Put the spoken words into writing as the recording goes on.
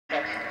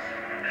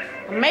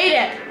I made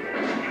it.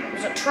 It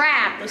was a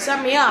trap. They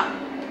set me up.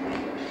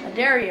 I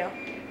dare you.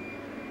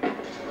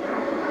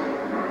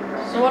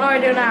 So what do I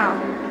do now?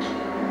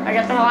 I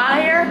get the hell out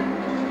of here?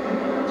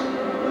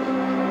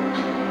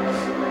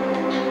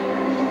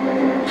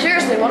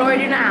 Seriously, what do I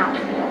do now?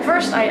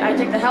 First, I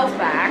take the health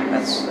back.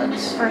 That's the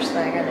first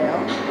thing I do.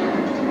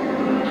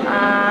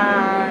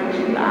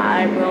 And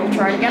I will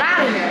try to get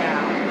out of here now.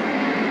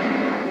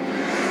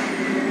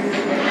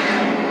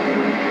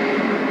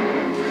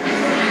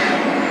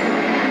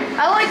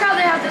 I like how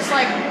they have this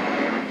like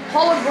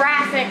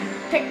holographic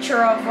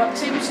picture of what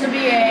seems to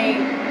be a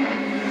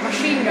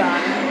machine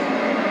gun.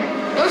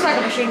 Looks like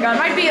a machine gun.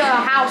 Might be a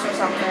house or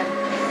something.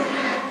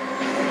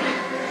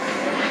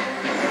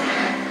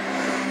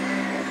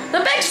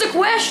 That begs the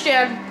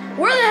question,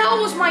 where the hell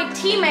was my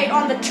teammate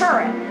on the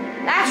turret?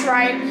 That's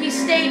right, he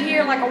stayed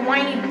here like a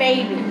whiny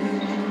baby.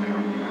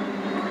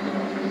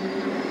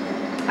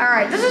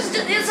 Alright,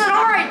 it's an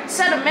alright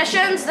set of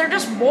missions. They're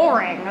just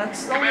boring.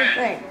 That's the only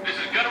thing. This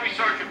is Gunnery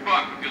Sergeant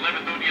Buck of the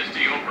 11th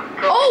ODST, over.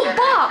 Oh,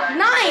 Buck!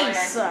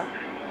 Nice!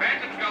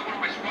 Phantom's got one of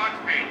my squad's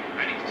paint.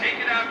 I need to take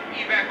it out and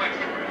evac my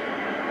troopers.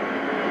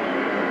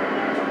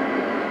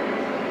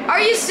 Are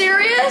you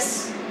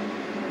serious?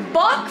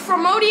 Buck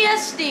from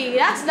ODST.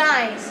 That's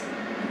nice.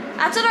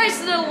 That's a nice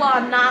little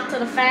nod to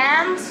the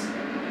fans.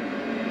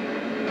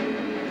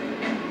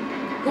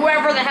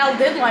 Whoever the hell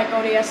did like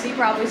ODST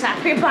probably is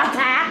happy about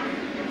that.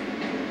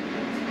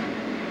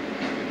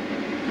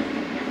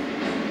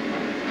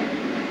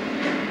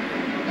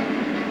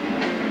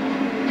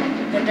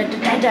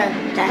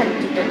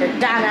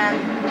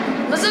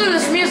 Listen to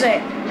this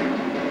music.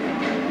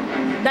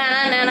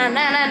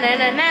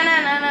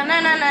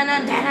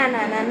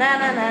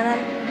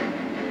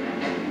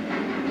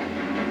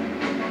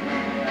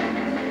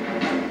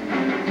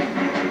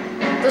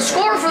 The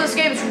score for this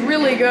game is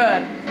really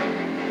good.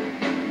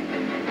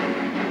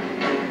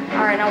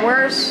 Alright, now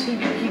where's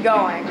he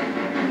going?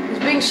 He's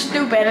being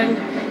stupid, and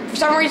for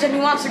some reason he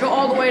wants to go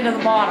all the way to the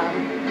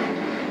bottom.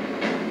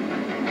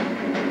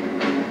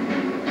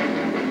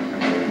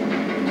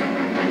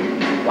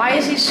 Why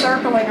is he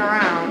circling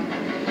around?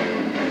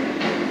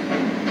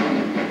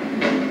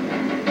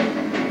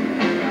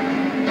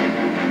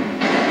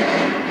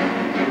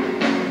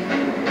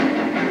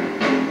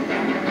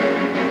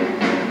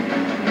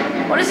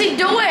 What is he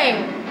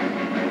doing?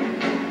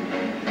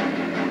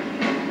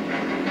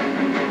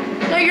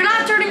 No, you're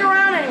not turning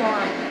around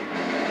anymore.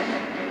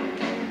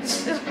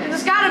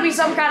 There's gotta be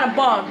some kind of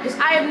bug, because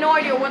I have no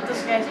idea what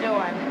this guy's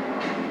doing.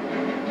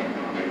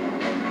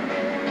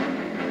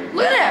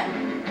 Look at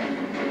him!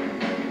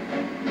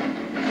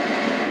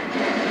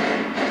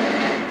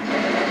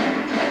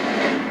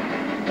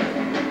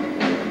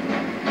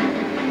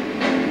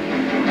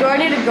 Do I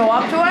need to go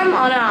up to him?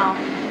 Oh no.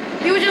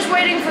 He was just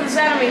waiting for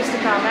the enemies to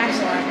come.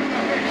 Excellent.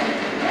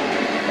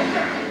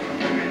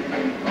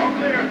 All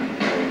clear.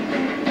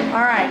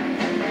 Alright.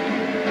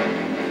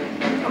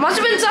 It must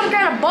have been some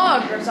kind of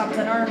bug or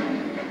something, or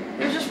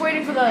he was just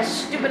waiting for the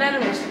stupid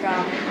enemies to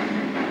come.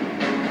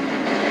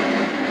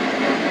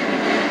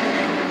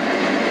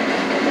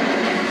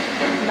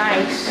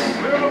 Nice.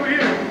 Clear over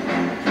here.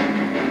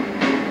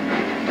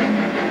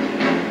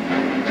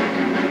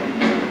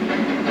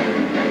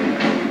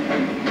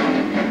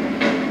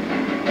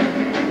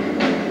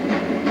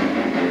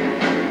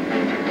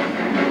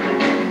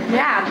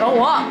 Yeah,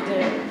 go up,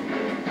 dude.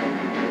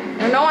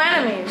 There are no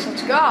enemies.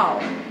 Let's go.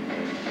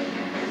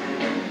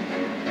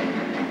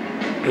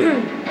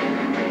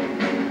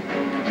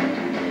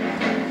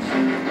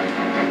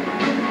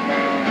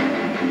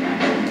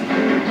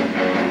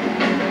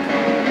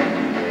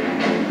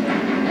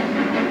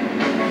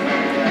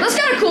 That's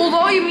kind of cool,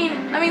 though. I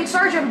mean,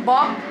 Sergeant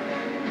Buck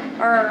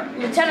or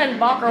Lieutenant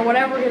Buck or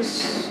whatever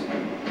his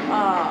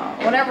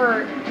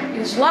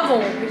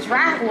level, his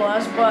rank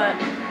was, but.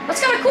 That's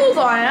kind of cool,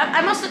 though.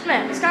 I must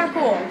admit, it's kind of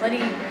cool that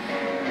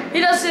he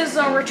does his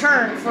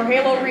return for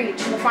Halo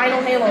Reach, the final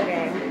Halo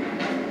game.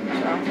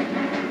 So,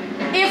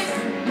 if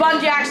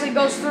Bungie actually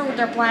goes through with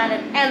their plan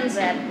and ends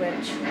it,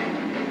 which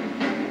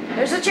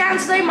there's a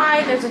chance they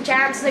might, there's a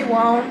chance they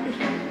won't.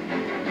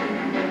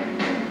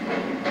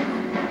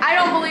 I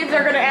don't believe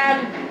they're gonna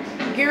end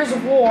Gears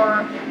of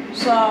War,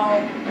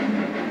 so.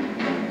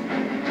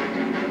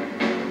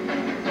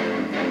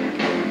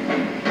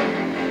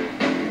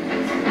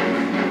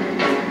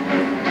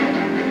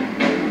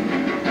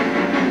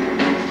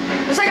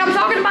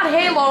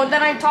 Halo, and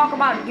then I talk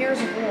about Gears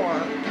of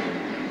War.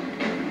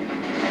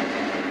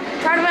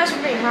 Try to mess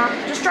with me, huh?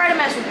 Just try to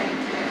mess with me.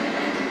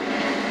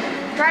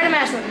 Try to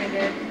mess with me,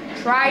 dude.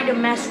 Try to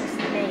mess with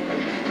me.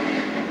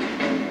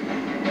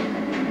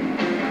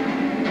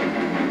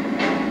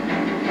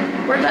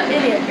 Where'd that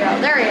idiot go?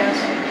 There he is.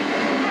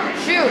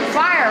 Shoot!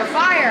 Fire!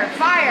 Fire!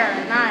 Fire!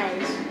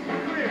 Nice.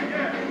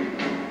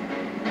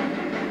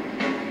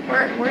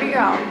 Where'd he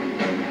go?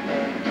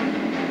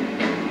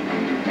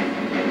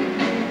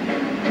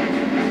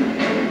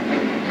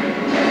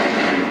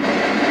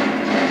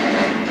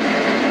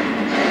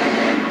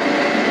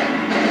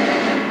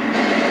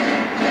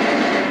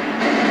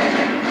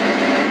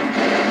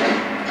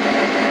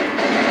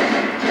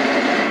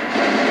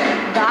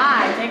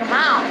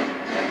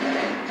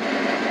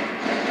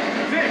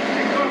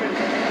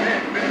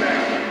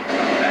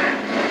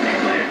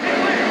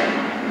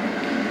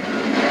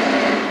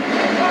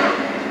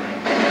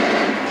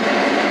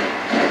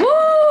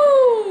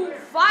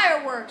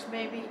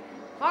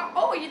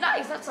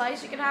 That's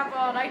nice. You can have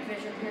night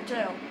vision here too.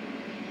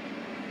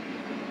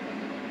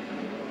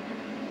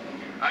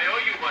 I owe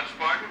you one,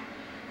 Spartan.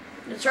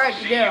 That's right,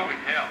 See you you do. in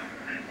hell.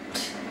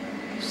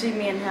 See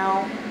me in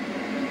hell.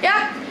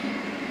 Yeah.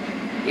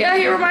 Yeah,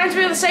 he reminds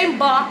me of the same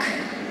Buck.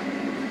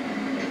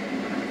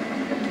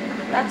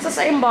 That's the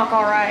same Buck,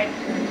 alright.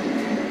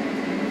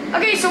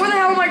 Okay, so where the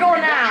hell am I going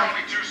now?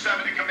 Charlie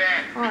 27 to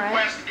command. All right.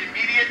 Request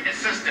immediate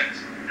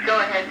assistance. Go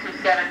ahead,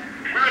 27.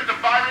 We're at the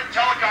Byron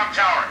Telecom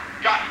Tower.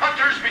 Got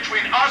hunters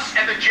between us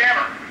and the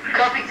jammer.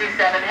 Copy 27.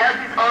 Help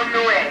is on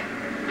the way.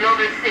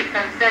 Nova 6,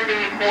 I'm sending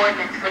you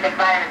coordinates for the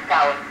Byron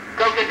Tower.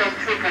 Go get those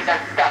troopers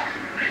unstuck.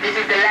 This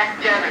is the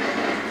last jammer.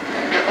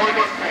 You're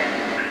almost there.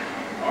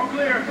 All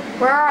clear.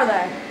 Where are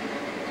they?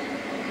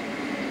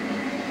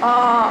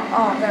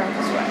 Oh, there,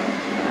 this way.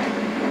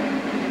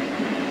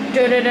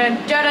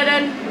 Dun-dun-dun,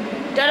 dun-dun-dun,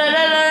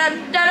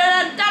 dun-dun-dun,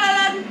 dun-dun-dun,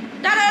 dun-dun-dun,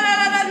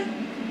 dun-dun-dun.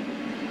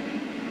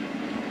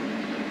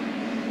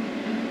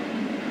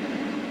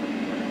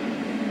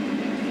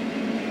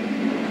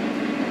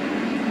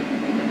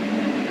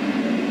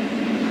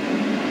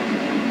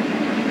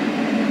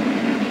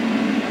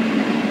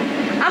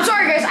 I'm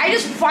sorry guys, I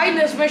just find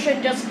this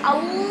mission just a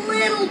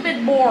little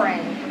bit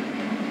boring.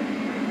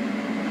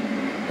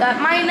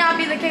 That might not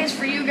be the case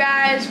for you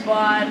guys,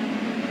 but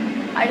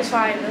I just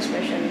find this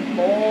mission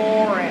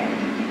boring.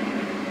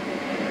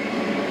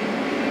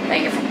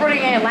 Thank you for putting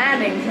a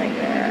landing thing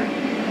there.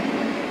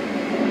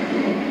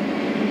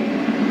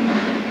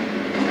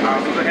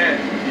 Hostiles ahead.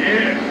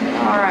 Yeah.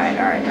 Alright.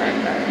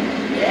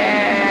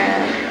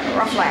 Yeah.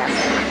 Rough landing.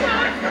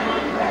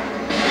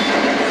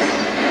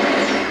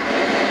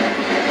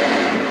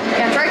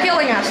 Yeah, try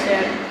killing us, dude.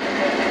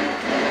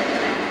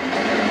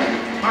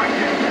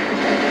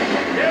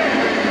 Yeah.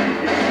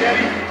 Get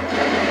steady.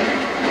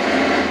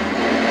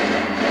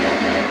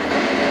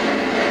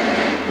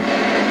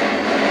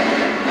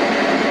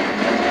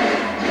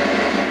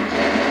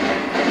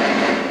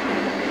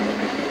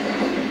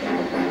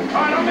 All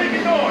right, I'm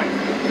making noise.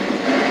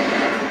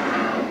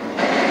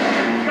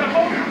 You gotta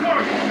hold your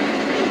target.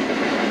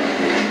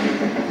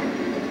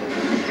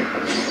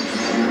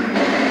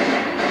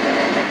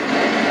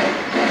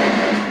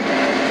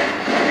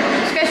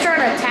 This guy's trying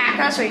to attack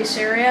us, are you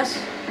serious?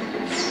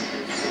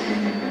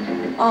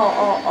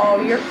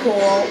 Oh, you're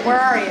cool. Where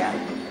are you?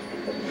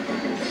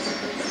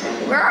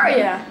 Where are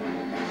you?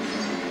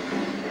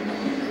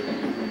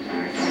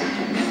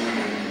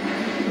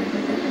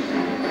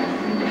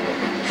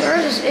 Where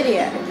is this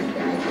idiot?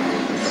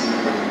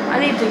 I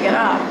need to get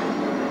up.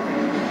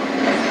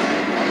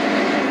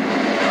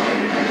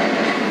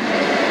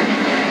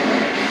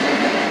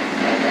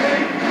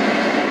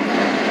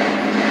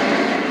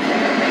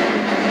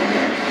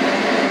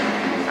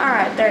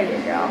 Alright, there you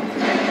go.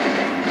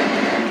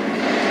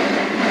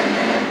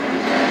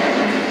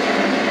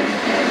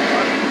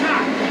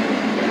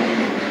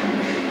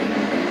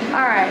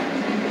 Alright.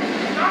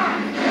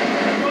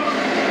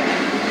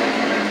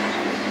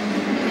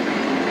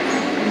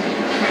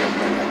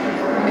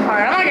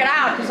 Alright, I'm gonna get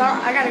out because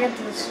I gotta get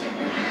to this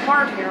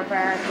part here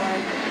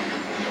apparently.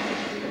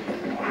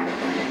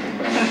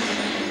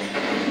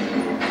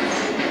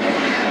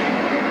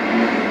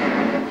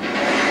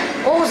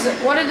 What was it?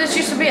 What did this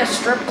used to be? A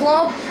strip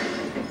club?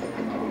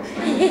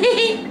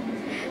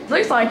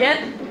 Looks like it.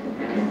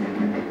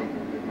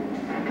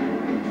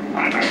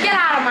 Get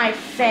out of my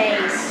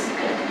face.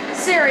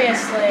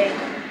 Seriously.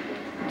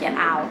 Get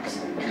out.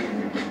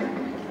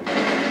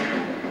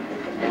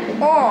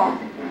 Oh.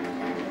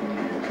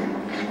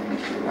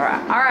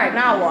 Alright,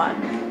 now what?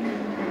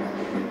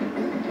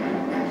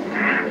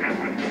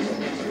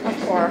 Of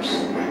course.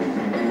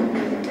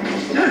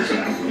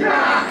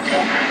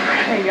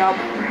 There you go.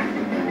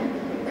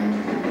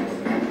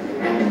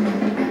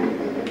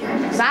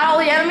 Is that all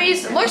the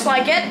enemies? It looks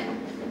like it.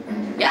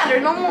 Yeah,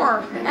 there's no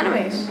more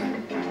enemies.